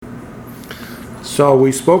So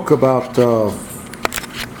we spoke about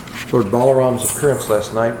Lord Balaram's appearance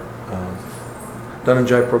last night.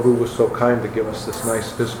 Dhananjay Prabhu was so kind to give us this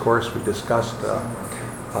nice discourse. We discussed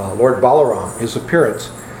Lord Balaram, his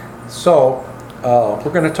appearance. So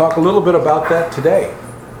we're going to talk a little bit about that today.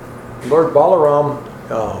 Lord Balaram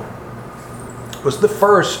was the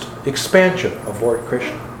first expansion of Lord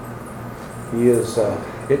Krishna. He is,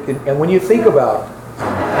 and when you think about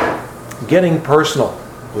getting personal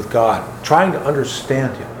with God, trying to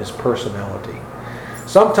understand Him, His personality,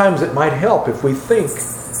 sometimes it might help if we think,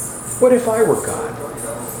 what if I were God?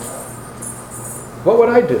 What would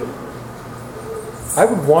I do? I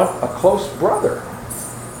would want a close brother,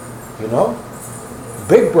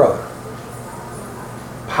 big brother,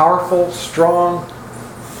 powerful, strong,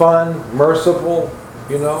 fun, merciful,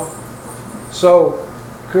 So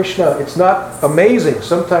Krishna, it's not amazing.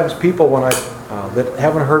 Sometimes people, when that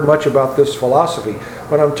haven't heard much about this philosophy,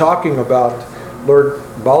 when I'm talking about Lord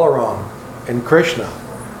Balaram and Krishna,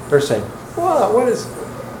 they're saying, well,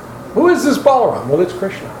 who is this Balaram? Well, it's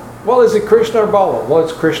Krishna. Well, is it Krishna or Balaram? Well,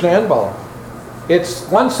 it's Krishna and Balaram. It's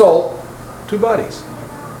one soul, two bodies.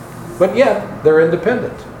 But yet, they're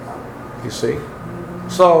independent, you see.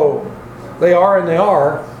 So, they are and they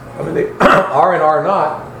are. I mean, they are and are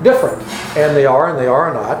not different. And they are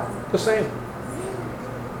not the same.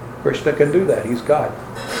 Krishna can do that. He's God.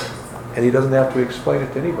 And He doesn't have to explain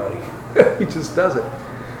it to anybody. He just does it.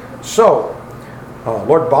 So,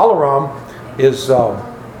 Lord Balaram is an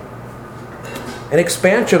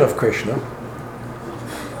expansion of Krishna.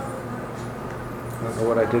 I don't know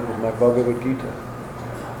what I did with my Bhagavad Gita.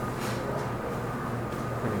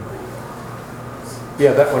 Anyway.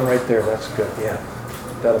 Yeah, that one right there. That's good. Yeah,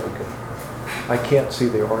 that'll be good. I can't see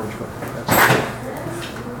the orange one. That's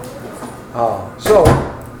good. So,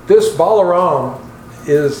 this Balaram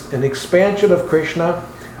is an expansion of Krishna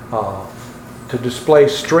to display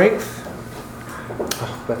strength.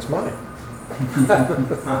 Oh, that's mine.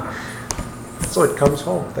 So it comes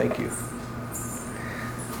home. Thank you.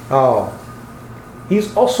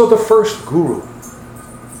 He's also the first guru.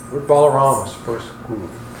 Lord Balaram was the first guru.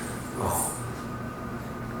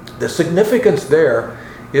 The significance there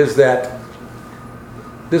is that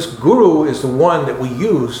this guru is the one that we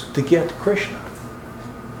use to get Krishna.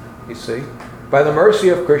 You see? By the mercy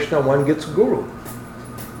of Krishna, one gets guru.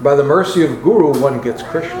 By the mercy of guru, one gets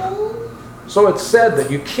Krishna. So it's said that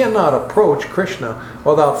you cannot approach Krishna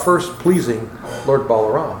without first pleasing Lord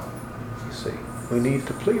Balaram. You see, we need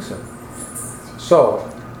to please him. So,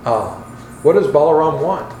 what does Balaram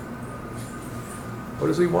want? What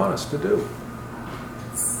does he want us to do?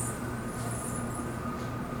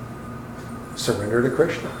 Surrender to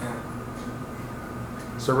Krishna.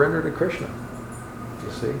 Surrender to Krishna.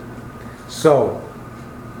 You see? So,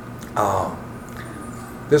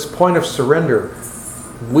 this point of surrender,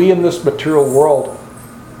 we in this material world,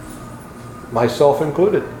 myself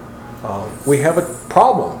included, we have a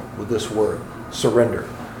problem with this word, surrender.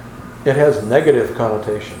 It has negative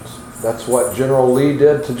connotations. That's what General Lee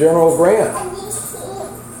did to General Grant.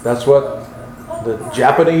 That's what the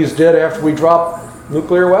Japanese did after we dropped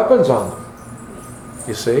nuclear weapons on them.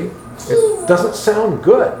 You see? It doesn't sound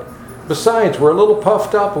good. Besides, we're a little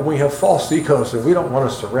puffed up and we have false egos and we don't want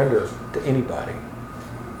to surrender to anybody.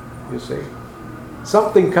 You see?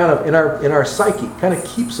 Something kind of in our psyche kind of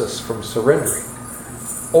keeps us from surrendering,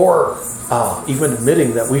 or even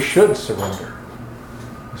admitting that we should surrender.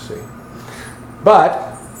 You see,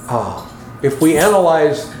 but if we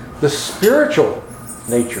analyze the spiritual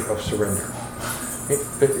nature of surrender,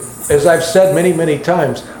 as I've said many, many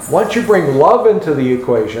times, once you bring love into the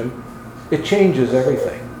equation, it changes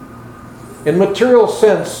everything. In material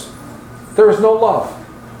sense, there is no love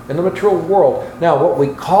in the material world. Now, what we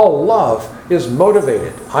call love is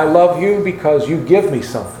motivated. I love you because you give me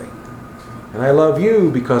something. And I love you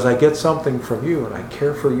because I get something from you and I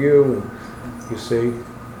care for you. And you see,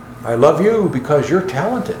 I love you because you're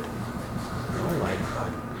talented.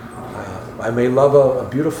 I may love a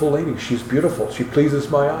beautiful lady. She's beautiful. She pleases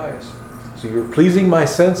my eyes. So you're pleasing my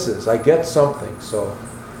senses. I get something. So,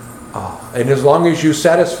 and as long as you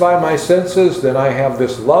satisfy my senses, then I have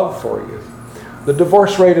this love for you. The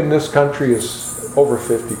divorce rate in this country is over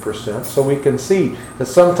 50%, so we can see that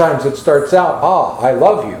sometimes it starts out, I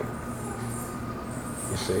love you.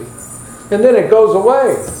 You see? And then it goes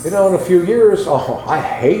away. In a few years, I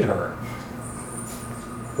hate her.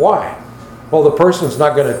 Why? Well, the person's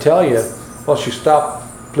not going to tell you, well, she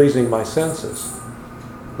stopped pleasing my senses.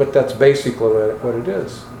 But that's basically what it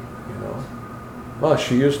is. Well,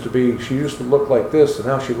 she used to look like this, and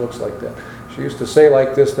now she looks like that. She used to say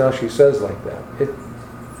like this, now she says like that.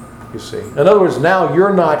 You see. In other words, now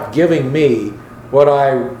you're not giving me what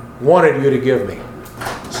I wanted you to give me.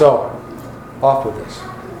 So, off with this.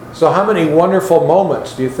 So how many wonderful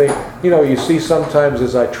moments do you think, you see sometimes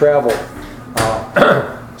as I travel,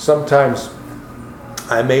 sometimes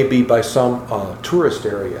I may be by some tourist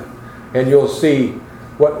area, and you'll see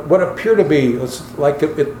what appear to be, it's like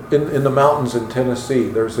in the mountains in Tennessee,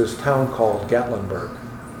 there's this town called Gatlinburg,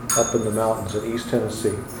 up in the mountains in East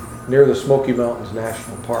Tennessee, near the Smoky Mountains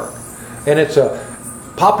National Park. And it's a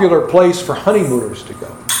popular place for honeymooners to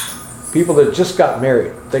go. People that just got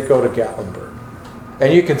married, they go to Gatlinburg.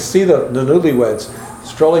 And you can see the newlyweds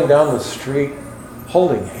strolling down the street,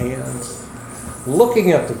 holding hands,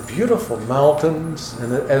 looking at the beautiful mountains,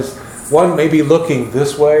 and as one may be looking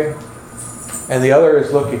this way, and the other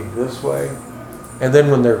is looking this way, and then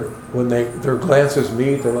when their glances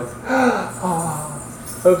meet, they're like, "Oh,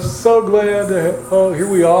 I'm so glad here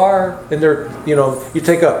we are." And you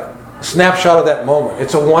take a snapshot of that moment.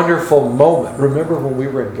 It's a wonderful moment. Remember when we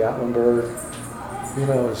were in Gatlinburg?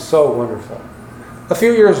 It's so wonderful. A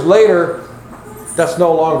few years later, that's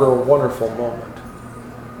no longer a wonderful moment.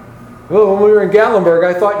 Well, when we were in Gatlinburg,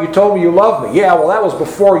 I thought you told me you loved me. Yeah, well, that was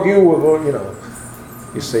before you,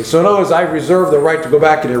 You see. So in other words, I reserve the right to go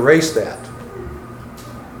back and erase that.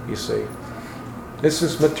 You see. This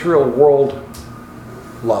is material world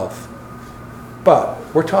love. But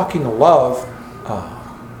we're talking a love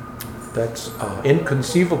that's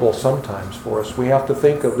inconceivable sometimes for us. We have to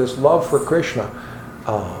think of this love for Krishna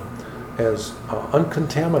as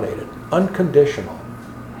uncontaminated, unconditional.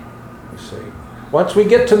 You see. Once we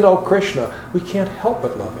get to know Krishna, we can't help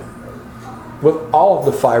but love him with all of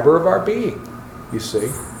the fiber of our being. You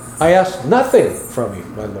see. I ask nothing from you,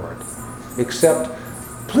 my Lord, except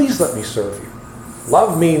please let me serve you.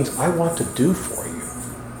 Love means I want to do for you.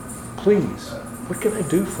 Please, what can I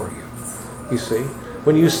do for you? You see.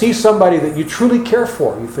 When you see somebody that you truly care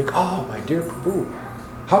for, you think, oh, my dear Prabhu,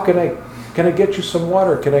 how can I get you some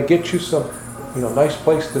water? Can I get you some, nice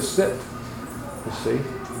place to sit? You see?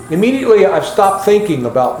 Immediately I've stopped thinking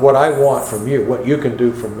about what I want from you, what you can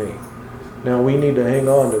do for me. Now we need to hang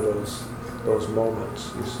on to those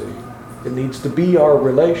moments, you see. It needs to be our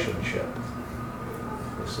relationship,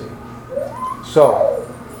 you see. So,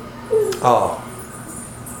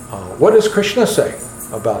 what does Krishna say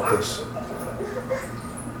about this?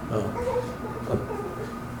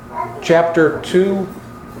 Chapter 2,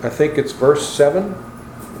 I think it's verse 7.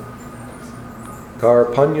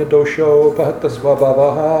 Karpanya dosho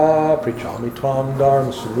pahatasvabhavaha prichami tvam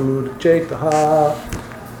dharma samud chetaha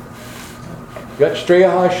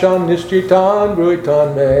yatstreyaha shan nischitan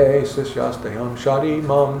bruitan me sisyastayam shadi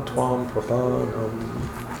mam tvam prapanam.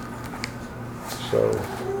 So,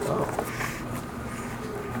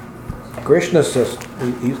 Krishna says,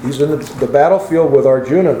 he's in the battlefield with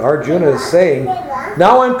Arjuna. Arjuna is saying,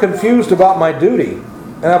 now I'm confused about my duty,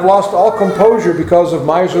 and I've lost all composure because of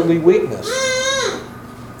miserly weakness.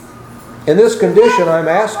 In this condition, I'm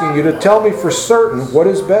asking you to tell me for certain what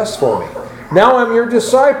is best for me. Now I'm your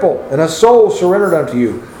disciple, and a soul surrendered unto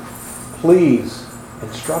you. Please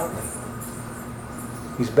instruct me.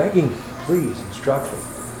 He's begging, please instruct me.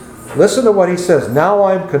 Listen to what he says. Now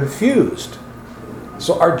I'm confused.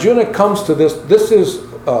 So Arjuna comes to this. This is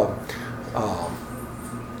a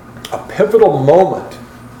pivotal moment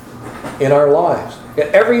in our lives. And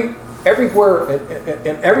everywhere,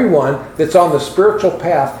 and everyone that's on the spiritual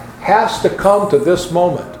path has to come to this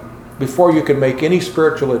moment before you can make any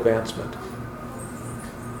spiritual advancement.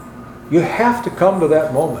 You have to come to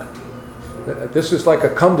that moment. This is like a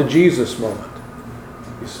come to Jesus moment.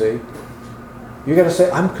 You see? You're going to say,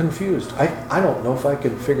 I'm confused. I don't know if I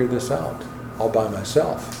can figure this out all by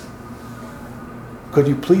myself. Could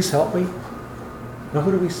you please help me? Now,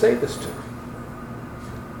 who do we say this to?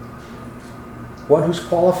 One who's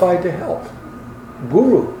qualified to help.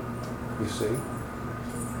 Guru, you see.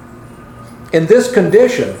 In this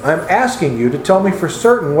condition, I'm asking you to tell me for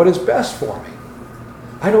certain what is best for me.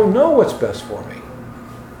 I don't know what's best for me,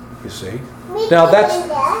 you see. Now, that's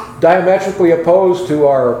diametrically opposed to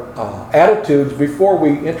our attitudes before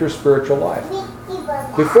we enter spiritual life.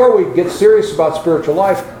 Before we get serious about spiritual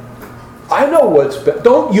life, I know what's best.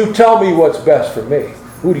 Don't you tell me what's best for me.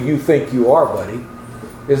 Who do you think you are, buddy?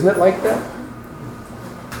 Isn't it like that?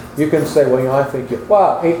 You can say, well, I think you...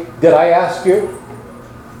 Well, hey, did I ask you?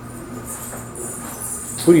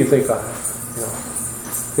 Who do you think I am?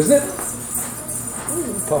 Isn't it?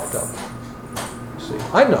 Puffed up. See,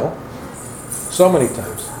 I know. So many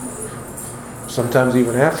times. Sometimes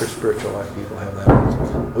even after spiritual life, people have that.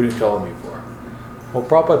 What are you telling me for? Well,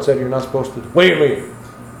 Prabhupada said you're not supposed to... What do you mean?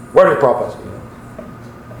 Where did Prabhupada say?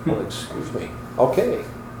 Well, excuse me. Okay.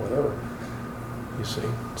 whatever. You see?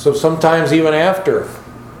 So sometimes even after,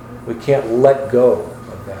 we can't let go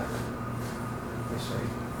of that. You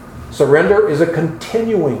see? Surrender is a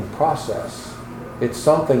continuing process. It's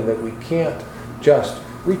something that we can't just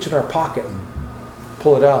reach in our pocket and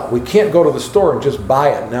pull it out. We can't go to the store and just buy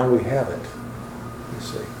it. Now we have it. You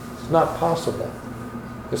see? It's not possible.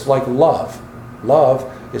 It's like love. Love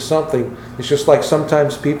is something, it's just like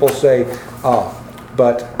sometimes people say,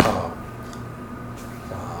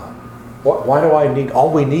 why do I need,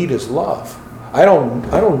 all we need is love. I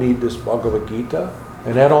don't need this Bhagavad Gita,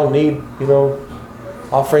 and I don't need,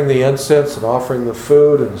 offering the incense and offering the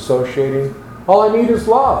food and associating. All I need is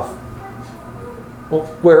love. Well,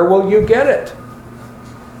 where will you get it?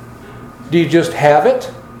 Do you just have it?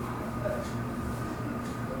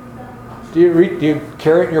 Do you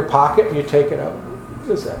carry it in your pocket and you take it out?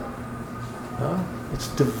 What is that? Huh? It's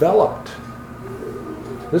developed.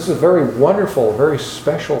 This is a very wonderful, very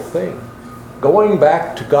special thing. Going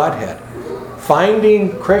back to Godhead.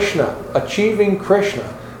 Finding Krishna, achieving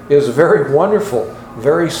Krishna is very wonderful,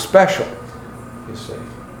 very special, you see.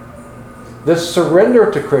 This surrender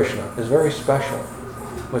to Krishna is very special.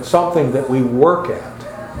 It's something that we work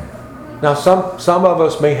at. Now some of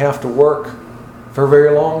us may have to work for a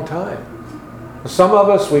very long time. Some of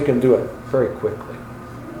us, we can do it very quickly.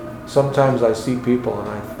 Sometimes I see people and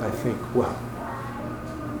I think, well,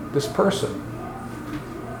 this person,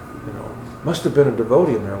 must have been a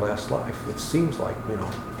devotee in their last life. It seems like,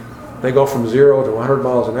 they go from 0 to 100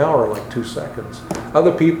 miles an hour in like 2 seconds.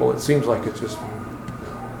 Other people, it seems like it's just,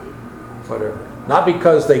 whatever. Not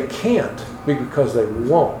because they can't, but because they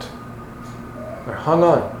won't. They're hung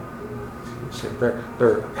on. You see,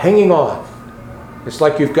 they're hanging on. It's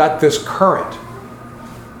like you've got this current.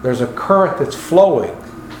 There's a current that's flowing,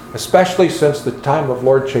 especially since the time of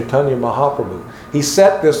Lord Chaitanya Mahaprabhu. He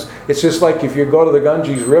set this, it's just like if you go to the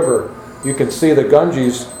Ganges River, you can see the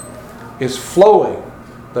Ganges is flowing.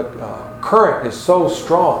 The current is so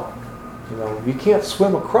strong. You can't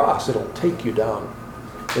swim across. It'll take you down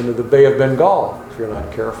into the Bay of Bengal if you're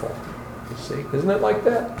not careful. You see? Isn't it like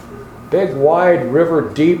that? Big, wide river,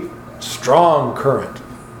 deep, strong current.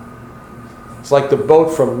 It's like the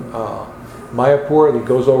boat from Mayapur that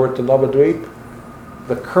goes over to Navadvip.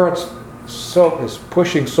 The current is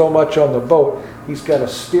pushing so much on the boat, he's got to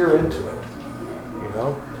steer into it.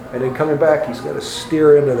 And then coming back, he's got to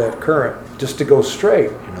steer into that current just to go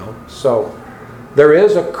straight, So there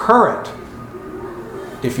is a current,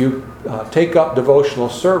 if you take up devotional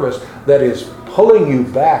service, that is pulling you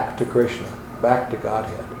back to Krishna, back to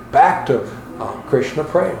Godhead, back to Krishna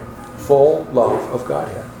Prema, full love of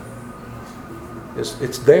Godhead.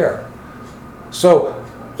 It's there. So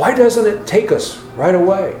why doesn't it take us right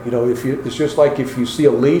away? It's just like if you see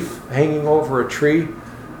a leaf hanging over a tree,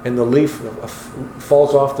 and the leaf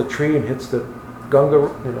falls off the tree and hits the Ganga,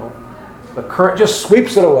 the current just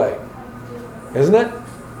sweeps it away. Isn't it?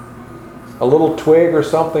 A little twig or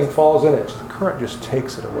something falls in it. The current just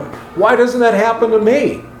takes it away. Why doesn't that happen to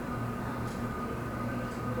me?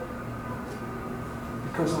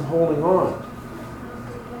 Because I'm holding on.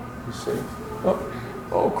 You see?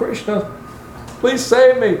 Oh, Krishna, please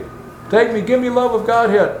save me. Take me, give me love of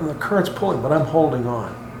Godhead. And the current's pulling, but I'm holding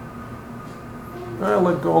on. I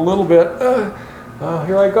let go a little bit.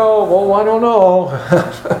 Here I go. Oh, I don't know.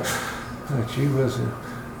 Gee whiz.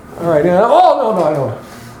 All right. Oh, no, I don't.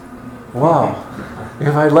 Wow.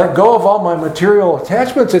 If I let go of all my material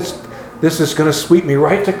attachments, this is going to sweep me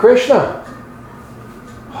right to Krishna.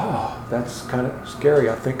 Oh, that's kind of scary.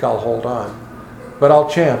 I think I'll hold on. But I'll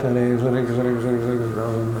chant. I'll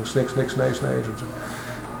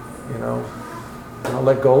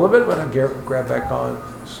let go a little bit, but I'll grab back on.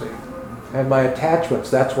 See. And my attachments,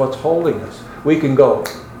 that's what's holding us. We can go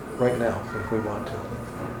right now if we want to.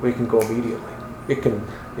 We can go immediately. It can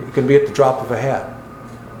be at the drop of a hat.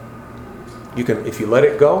 If you let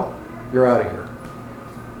it go, you're out of here.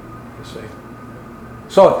 You see.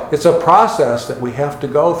 So it's a process that we have to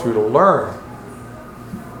go through to learn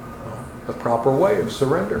the proper way of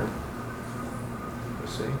surrender. You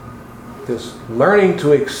see. This learning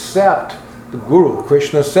to accept the Guru.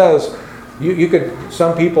 Krishna says,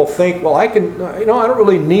 some people think, well, I don't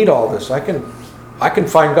really need all this. I can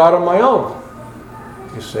find God on my own.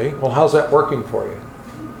 You see? Well, how's that working for you?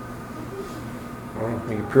 Are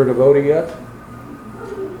you pure devotee yet?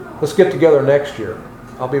 Let's get together next year.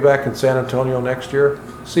 I'll be back in San Antonio next year.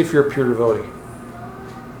 See if you're a pure devotee.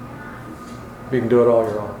 You can do it all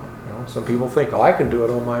your own. Some people think, I can do it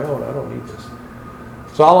on my own. I don't need this.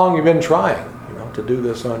 So how long have you been trying, to do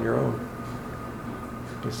this on your own?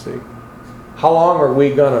 You see? How long are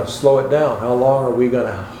we going to slow it down? How long are we going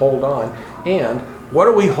to hold on? And What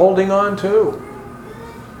are we holding on to?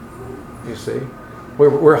 You see?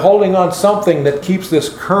 We're holding on something that keeps this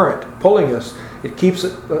current pulling us. It keeps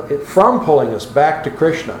it from pulling us back to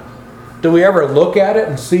Krishna. Do we ever look at it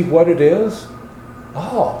and see what it is?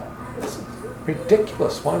 Oh, it's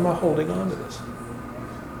ridiculous. Why am I holding on to this?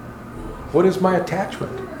 What is my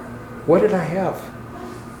attachment? What did I have?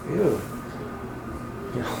 Ew.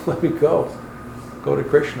 You know, let me go. Go to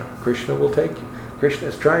Krishna. Krishna will take you. Krishna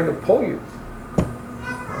is trying to pull you.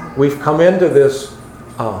 We've come into this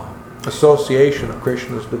association of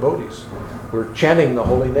Krishna's devotees. We're chanting the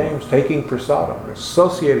holy names, taking prasadam, we're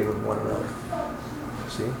associating with one another.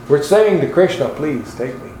 See? We're saying to Krishna, please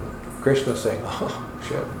take me. Krishna's saying, oh,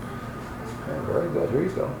 shit. Okay, very good, here you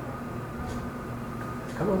go.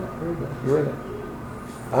 Come on, here you go. You're in it.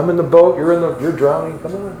 I'm in the boat, you're drowning,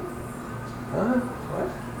 come on. Huh? What?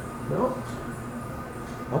 No?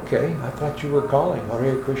 Okay, I thought you were calling.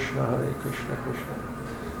 Hare Krishna, Hare Krishna, Krishna.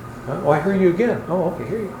 Huh? Oh, I hear you again. Oh, okay,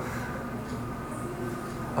 hear you.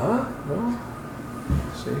 Huh? No?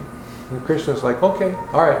 See? And Krishna's like, okay,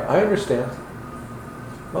 all right, I understand.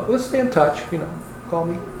 Well, let's stay in touch, call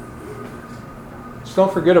me. Just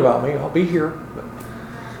don't forget about me, I'll be here. But,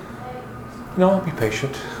 I'll be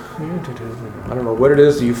patient. I don't know what it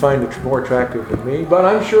is that you find more attractive than me, but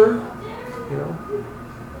I'm sure,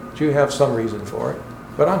 that you have some reason for it.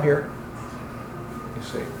 But I'm here, you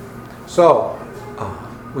see. So,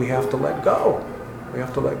 we have to let go. We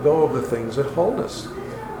have to let go of the things that hold us.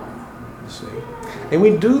 You see. And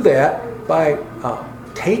we do that by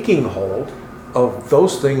taking hold of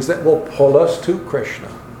those things that will pull us to Krishna.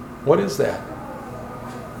 What is that?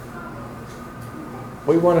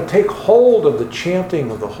 We want to take hold of the chanting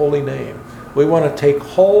of the holy name. We want to take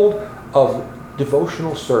hold of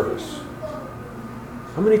devotional service.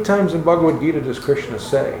 How many times in Bhagavad Gita does Krishna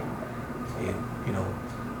say,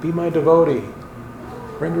 be my devotee,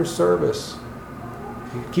 render service?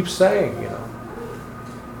 He keeps saying,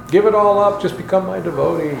 give it all up, just become my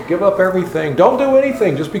devotee. Give up everything. Don't do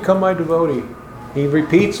anything, just become my devotee. He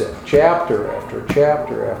repeats it, chapter after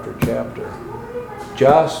chapter after chapter.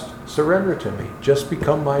 Just surrender to me. Just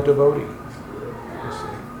become my devotee. You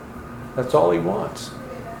see? That's all he wants.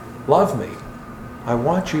 Love me. I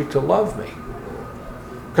want you to love me.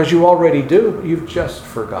 Because you already do, but you've just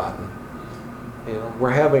forgotten.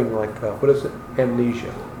 We're having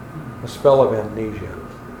amnesia. A spell of amnesia.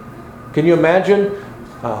 Can you imagine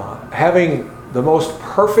having the most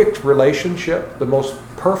perfect relationship, the most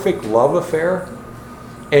perfect love affair,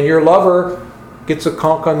 and your lover gets a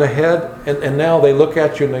conk on the head, and now they look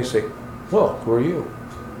at you and they say, well, who are you?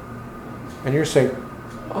 And you're saying,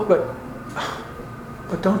 oh,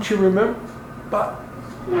 but don't you remember? But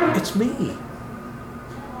it's me.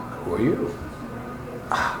 Who are you?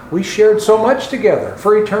 We shared so much together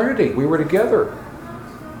for eternity. We were together.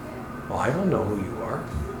 Well, I don't know who you are.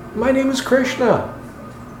 My name is Krishna.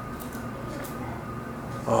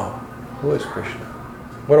 Oh, who is Krishna?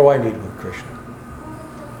 What do I need with Krishna?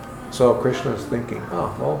 So Krishna is thinking,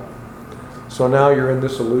 oh, well, so now you're in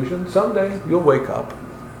this illusion. Someday you'll wake up.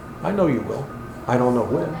 I know you will. I don't know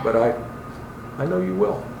when, but I know you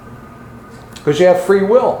will. Because you have free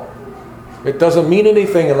will. It doesn't mean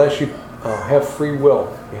anything unless you have free will.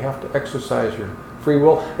 You have to exercise your free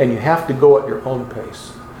will, and you have to go at your own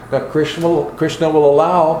pace. Now Krishna will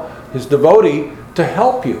allow his devotee to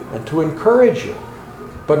help you and to encourage you,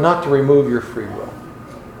 but not to remove your free will.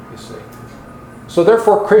 You see. So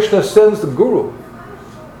therefore Krishna sends the guru.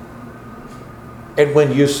 And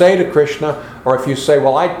when you say to Krishna, or if you say,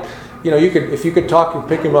 well, if you could talk and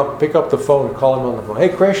pick up the phone and call him on the phone. Hey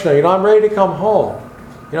Krishna, I'm ready to come home.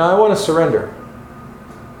 I want to surrender.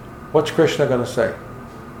 What's Krishna going to say?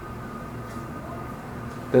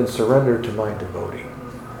 Then surrender to my devotee.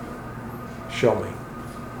 Show me.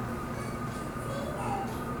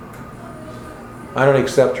 I don't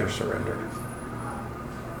accept your surrender.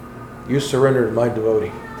 You surrender to my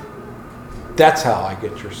devotee. That's how I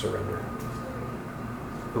get your surrender.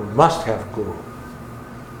 We must have guru.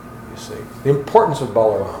 You see. The importance of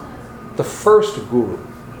Balaram. The first guru.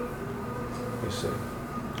 You see.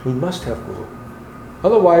 We must have guru.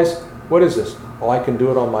 Otherwise, what is this? Oh, I can do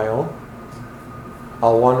it on my own?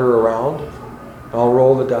 I'll wander around? I'll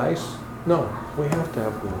roll the dice? No, we have to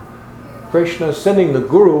have guru. Krishna is sending the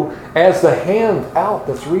guru as the hand out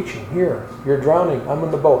that's reaching. Here, you're drowning. I'm in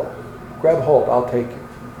the boat. Grab hold. I'll take you.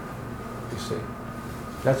 You see.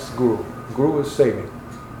 That's the guru. Guru is saving.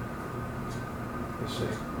 You see.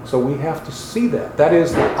 So we have to see that. That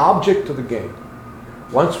is the object of the game.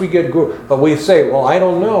 Once we get guru, but we say, well, I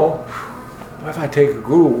don't know. What if I take a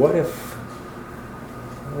guru? What if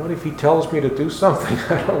he tells me to do something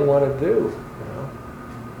I don't want to do?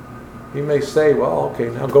 He may say, well, okay,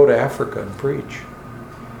 now go to Africa and preach.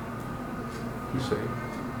 You see.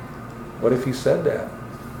 What if he said that?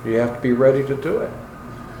 You have to be ready to do it.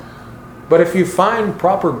 But if you find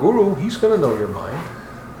proper guru, he's going to know your mind.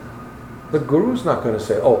 The guru's not going to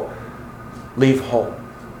say, oh, leave home.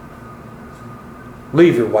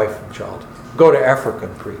 Leave your wife and child. Go to Africa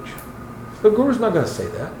and preach. The guru's not going to say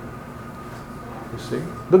that. You see?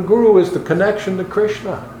 The guru is the connection to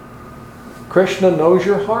Krishna. Krishna knows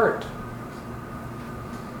your heart.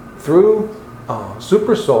 Through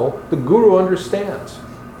Super Soul, the guru understands.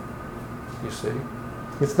 You see?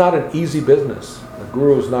 It's not an easy business. The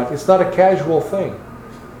guru is not, it's not a casual thing.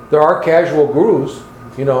 There are casual gurus,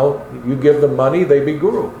 you give them money, they be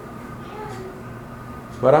guru.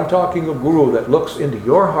 But I'm talking a guru that looks into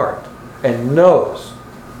your heart and knows,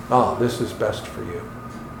 this is best for you.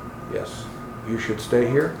 Yes, you should stay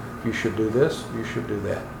here, you should do this, you should do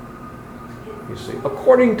that. You see,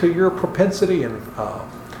 according to your propensity and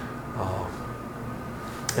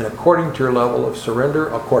according to your level of surrender,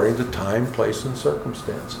 according to time, place, and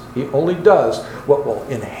circumstance. He only does what will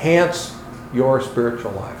enhance your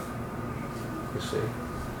spiritual life. You see.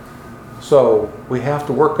 So we have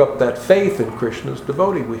to work up that faith in Krishna's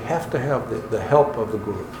devotee. We have to have the help of the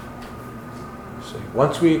Guru. You see.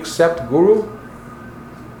 Once we accept Guru,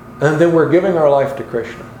 and then we're giving our life to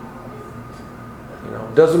Krishna.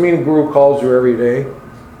 It doesn't mean Guru calls you every day.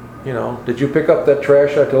 Did you pick up that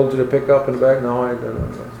trash I told you to pick up in the bag? No, I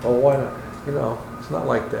didn't. Oh, why not? It's not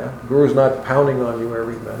like that. Guru's not pounding on you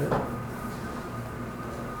every minute.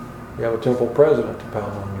 You have a temple president to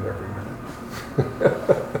pound on you every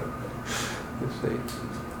minute. You see.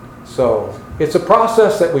 So it's a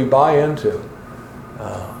process that we buy into.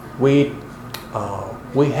 We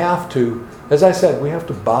have to, as I said, we have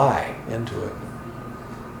to buy into it.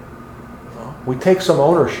 We take some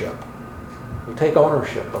ownership. We take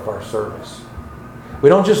ownership of our service. We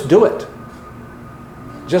don't just do it.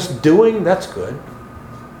 Just doing, that's good.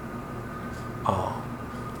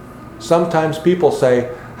 Sometimes people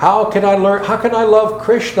say, how can I love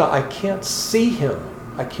Krishna? I can't see him.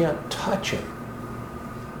 I can't touch him.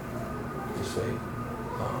 You see.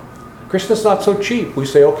 Krishna's not so cheap. We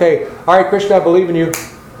say, okay, all right, Krishna, I believe in you.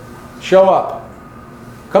 Show up.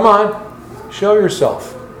 Come on. Show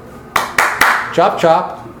yourself. Chop,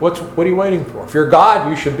 chop. What are you waiting for? If you're God,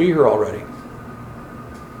 you should be here already.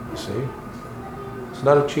 You see? It's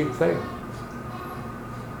not a cheap thing.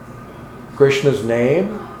 Krishna's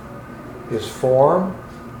name, his form,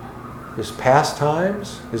 his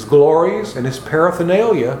pastimes, his glories, and his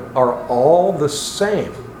paraphernalia are all the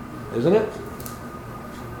same. Isn't it?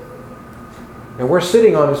 And we're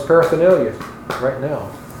sitting on his paraphernalia right now.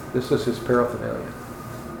 This is his paraphernalia.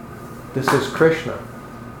 This is Krishna.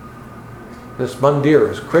 This mandir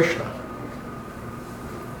is Krishna.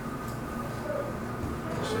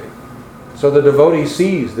 You see. So the devotee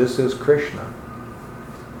sees this is Krishna.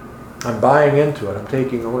 I'm buying into it. I'm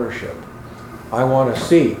taking ownership. I want to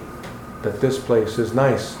see that this place is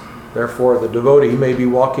nice. Therefore, the devotee may be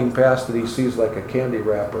walking past it. He sees like a candy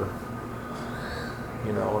wrapper,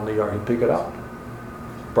 in the yard. He'd pick it up.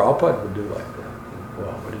 Prabhupada would do like that.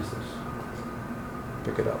 Well, what is this?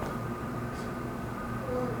 Pick it up.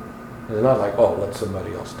 It's not like, oh, let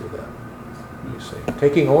somebody else do that. You see,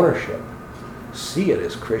 taking ownership. See it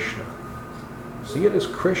as Krishna. See it as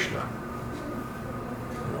Krishna.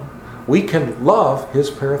 We can love his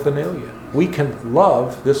paraphernalia. We can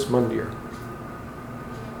love this mandir.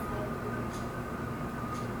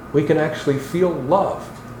 We can actually feel love.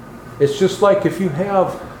 It's just like if you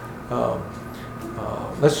have,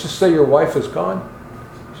 let's just say your wife is gone.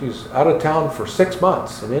 She's out of town for 6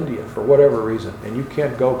 months in India for whatever reason, and you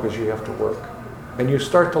can't go because you have to work. And you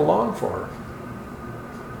start to long for her.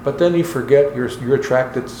 But then you forget you're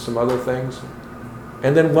attracted to some other things.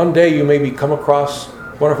 And then one day you maybe come across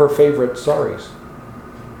one of her favorite saris.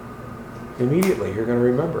 Immediately you're going to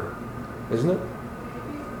remember, isn't it?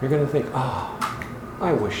 You're going to think,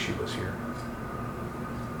 I wish she was here.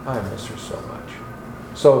 I miss her so much.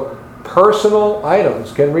 So personal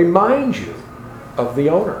items can remind you of the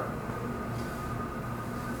owner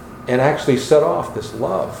and actually set off this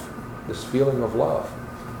love, this feeling of love.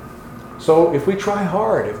 So if we try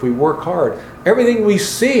hard, if we work hard, everything we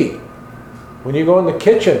see, when you go in the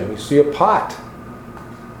kitchen, you see a pot.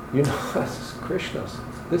 This is Krishna's.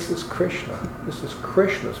 This is Krishna. This is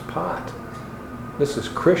Krishna's pot. This is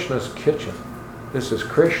Krishna's kitchen. This is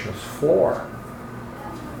Krishna's floor.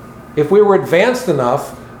 If we were advanced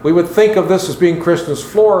enough, we would think of this as being Krishna's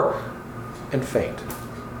floor and faint.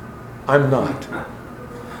 I'm not.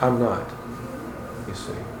 I'm not. You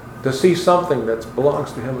see. To see something that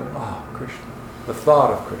belongs to him, Krishna. The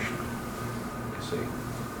thought of Krishna. see.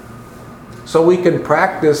 So we can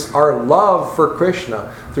practice our love for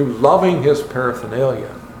Krishna through loving his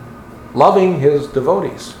paraphernalia, loving his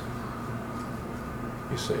devotees.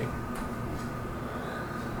 You see.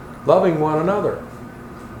 Loving one another.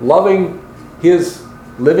 Loving his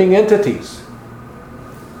living entities.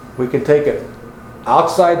 We can take it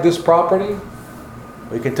outside this property.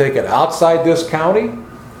 We can take it outside this county.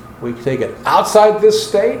 We can take it outside this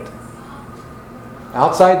state.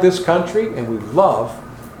 Outside this country. And we love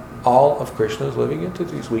all of Krishna's living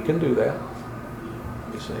entities. We can do that.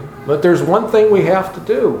 You see. But there's one thing we have to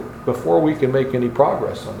do before we can make any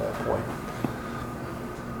progress on that point.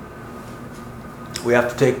 We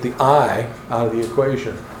have to take the I out of the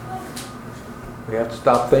equation. We have to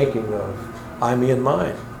stop thinking of I, me, and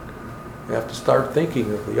mine. We have to start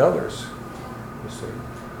thinking of the others. You see.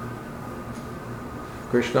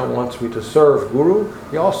 Krishna wants me to serve Guru.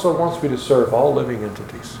 He also wants me to serve all living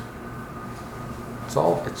entities. It's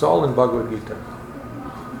all in Bhagavad Gita.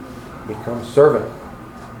 Become servant.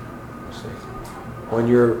 You see. When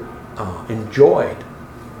you're enjoyed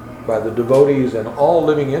by the devotees and all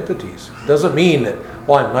living entities. Doesn't mean that,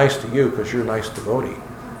 well, I'm nice to you because you're a nice devotee.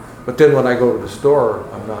 But then when I go to the store,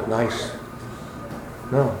 I'm not nice.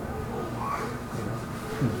 No.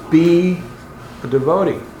 Be a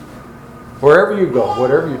devotee. Wherever you go,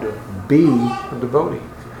 whatever you do, be a devotee.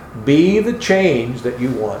 Be the change that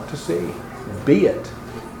you want to see. Be it.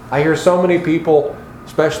 I hear so many people,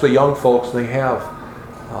 especially young folks, they have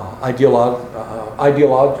ideology.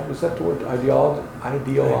 Is that the word? Ideology.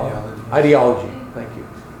 Thank you.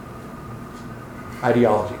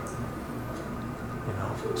 Ideology. You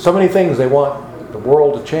know, so many things they want the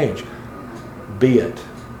world to change. Be it.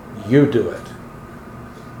 You do it.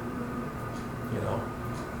 You know.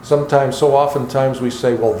 Sometimes, so oftentimes we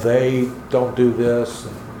say, well, they don't do this.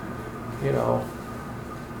 And, you know,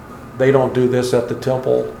 they don't do this at the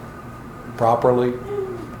temple properly.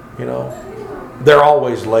 You know, they're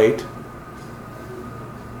always late.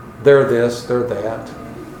 They're this, they're that.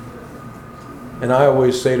 And I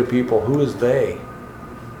always say to people, who is they?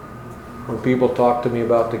 When people talk to me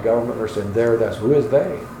about the government, they're saying, that's who is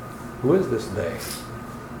they? Who is this they?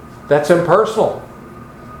 That's impersonal.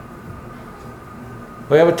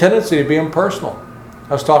 We have a tendency to be impersonal.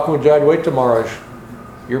 I was talking with Jadwaita Maharaj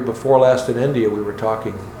year before last in India. We were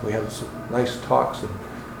talking, we had some nice talks,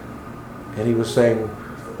 and he was saying,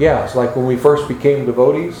 yeah, it's like when we first became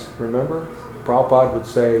devotees, remember? Prabhupada would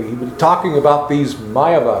say, he was talking about these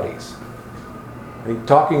Mayavadis. And he's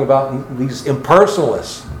talking about these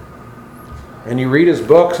impersonalists. And you read his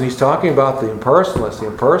books and he's talking about the impersonalists, the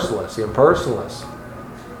impersonalists, the impersonalists.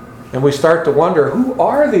 And we start to wonder, who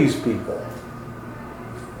are these people?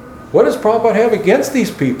 What does Prabhupada have against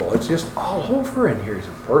these people? It's just all over in here. He's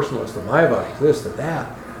a personalist, the Mayavadis, this, and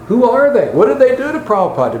that. Who are they? What did they do to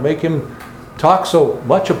Prabhupada to make him talk so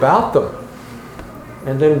much about them?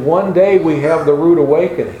 And then one day we have the rude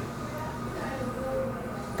awakening.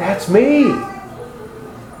 That's me.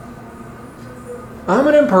 I'm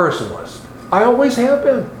an impersonalist. I always have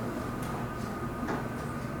been.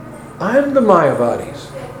 I'm the Mayavadis.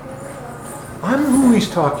 I'm who he's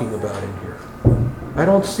talking about in here. I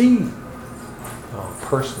don't see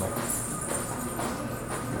personal.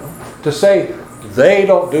 You know? To say they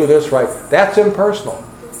don't do this right, that's impersonal.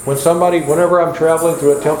 Whenever I'm traveling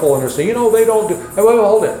through a temple and they're saying, they don't do... Hey, wait,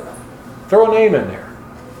 hold it. Throw a name in there.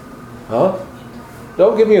 Huh?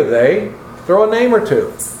 Don't give me a they. Throw a name or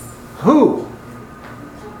two. Who?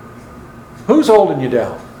 Who's holding you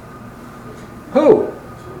down? Who?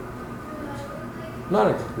 Not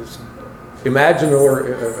a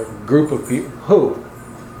imaginary a group of people. Who?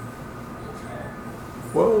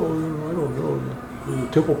 Well, I don't know. The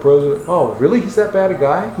temple president. Oh, really? He's that bad a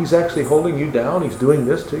guy? He's actually holding you down? He's doing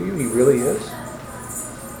this to you? He really is?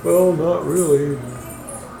 Well, not really.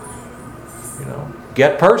 You know,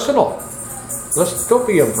 get personal. Don't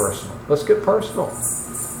be impersonal. Let's get personal.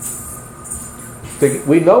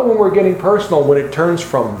 We know when we're getting personal when it turns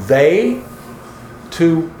from they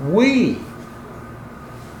to we.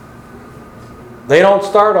 They don't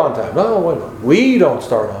start on time. Oh, wait a minute. We don't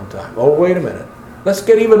start on time. Oh, wait a minute. Let's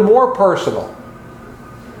get even more personal.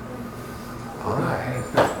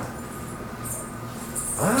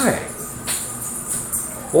 I.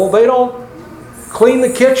 Well, they don't clean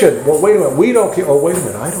the kitchen. Well, wait a minute. We don't. Oh, wait a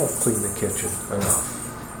minute. I don't clean the kitchen enough.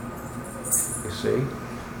 You see?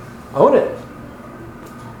 Own it.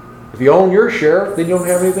 If you own your share, then you don't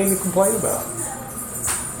have anything to complain about.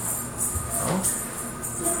 No?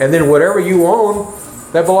 And then whatever you own,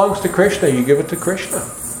 that belongs to Krishna. You give it to Krishna.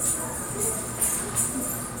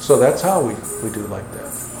 So that's how we do like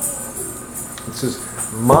that. This is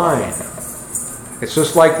mine. It's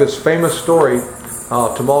just like this famous story.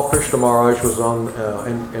 Tamal Krishna Maharaj was on,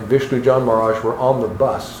 and Vishnu Jan Maharaj were on the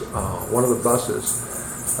bus, one of the buses.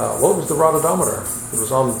 What was the Radha Damodar? It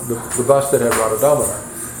was on the bus that had Radha Damodar.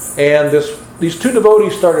 And these two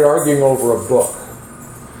devotees started arguing over a book.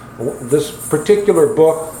 This particular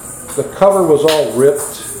book, the cover was all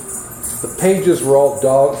ripped. The pages were all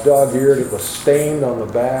dog-eared. It was stained on the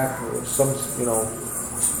back. It was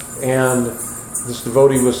and this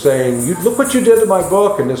devotee was saying, look what you did to my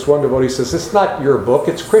book. And this one devotee says, it's not your book,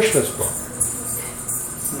 it's Krishna's book.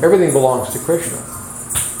 Everything belongs to Krishna.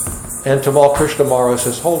 And Tamal Krishna Maharaj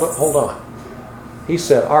says, hold on. He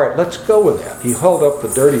said, all right, let's go with that. He held up the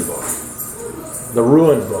dirty book, the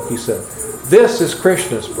ruined book. He said, this is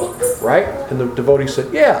Krishna's book, right? And the devotee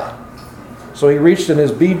said, yeah. So he reached in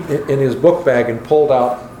his book bag and pulled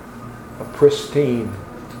out a pristine,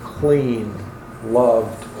 clean,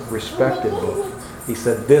 loved, respected book. He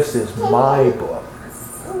said, this is my book.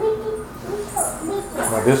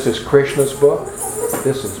 Now this is Krishna's book.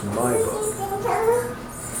 This is my book.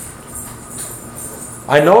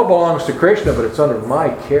 I know it belongs to Krishna, but it's under my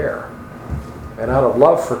care. And out of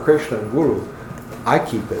love for Krishna and Guru, I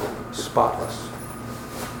keep it spotless.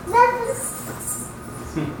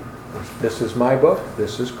 This is my book.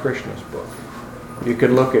 This is Krishna's book. You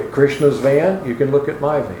can look at Krishna's van. You can look at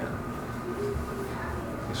my van.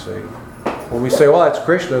 You see, when we say, well, that's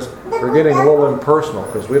Krishna's, we're getting a little impersonal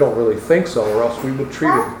because we don't really think so, or else we would treat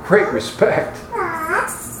it with great respect.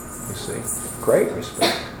 You see, great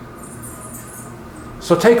respect.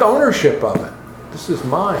 So take ownership of it. This is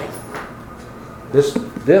mine. This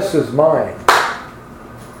is mine.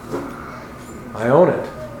 I own it.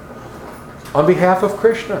 On behalf of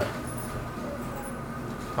Krishna.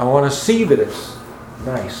 I want to see that it's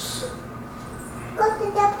nice.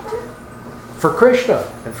 For Krishna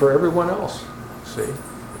and for everyone else. See?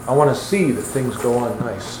 I want to see that things go on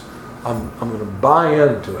nice. I'm going to buy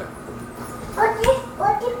into it.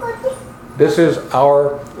 This is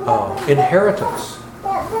our inheritance.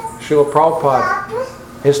 Srila Prabhupada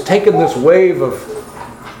has taken this wave of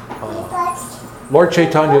Lord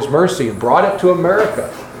Chaitanya's mercy and brought it to America.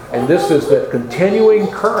 And this is the continuing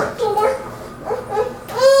current.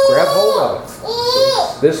 Grab hold of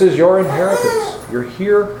it. This is your inheritance. You're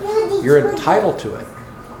here. You're entitled to it.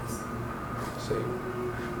 See?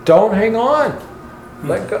 Don't hang on.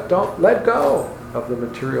 Don't let go of the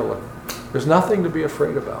material. There's nothing to be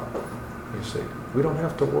afraid about. You see, we don't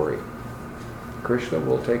have to worry. Krishna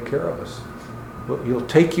will take care of us. He'll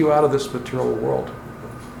take you out of this material world.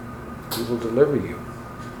 He will deliver you.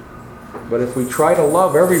 But if we try to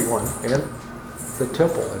love everyone and the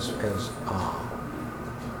temple as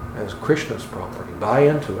Krishna's property, buy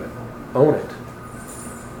into it, own it,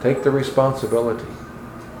 take the responsibility.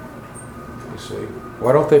 You see,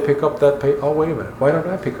 why don't they pick up that paper? Oh, wait a minute. Why don't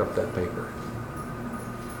I pick up that paper?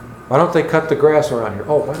 Why don't they cut the grass around here?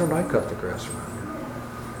 Oh, why don't I cut the grass around here?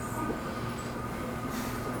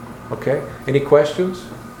 Okay. Any questions?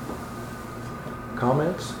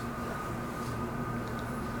 Comments?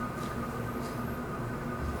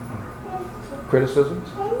 Criticisms?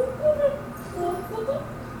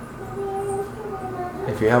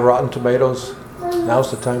 If you have rotten tomatoes, now's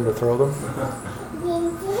the time to throw them.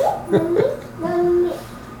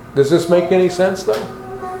 Does this make any sense, though?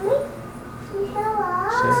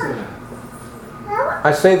 See?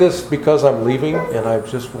 I say this because I'm leaving, and I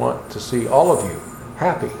just want to see all of you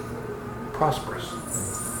happy, prosperous in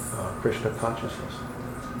Krishna consciousness.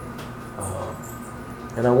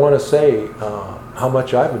 And I want to say how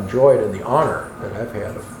much I've enjoyed and the honor that I've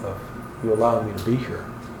had of you allowing me to be here.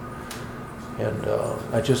 And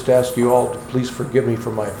I just ask you all to please forgive me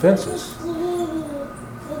for my offenses.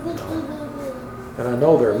 And I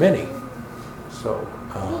know there are many. So,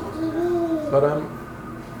 but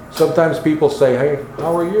sometimes people say, hey,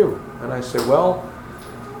 how are you? And I say, well,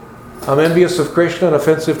 I'm envious of Krishna and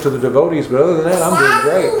offensive to the devotees, but other than that, I'm doing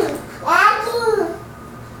great.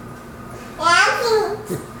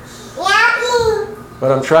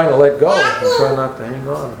 But I'm trying to let go. I'm trying not to hang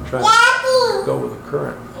on. I'm trying to go with the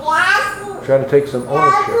current. I'm trying to take some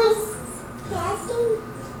ownership.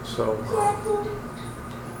 So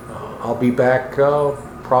I'll be back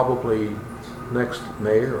probably next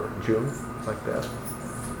May or June, like that.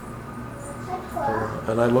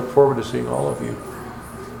 And I look forward to seeing all of you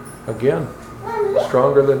again,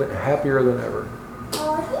 happier than ever.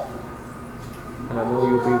 And I know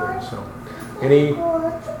you'll be there. So,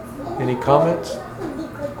 any comments?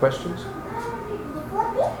 Questions?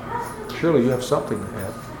 Surely you have something to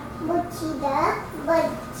add.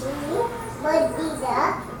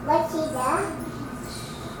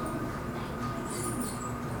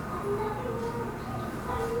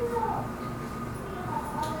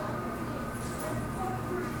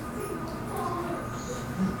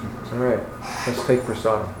 All right, let's take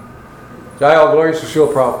prasadam. Jai all glories to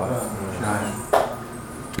Srila Prabhupada. Jai.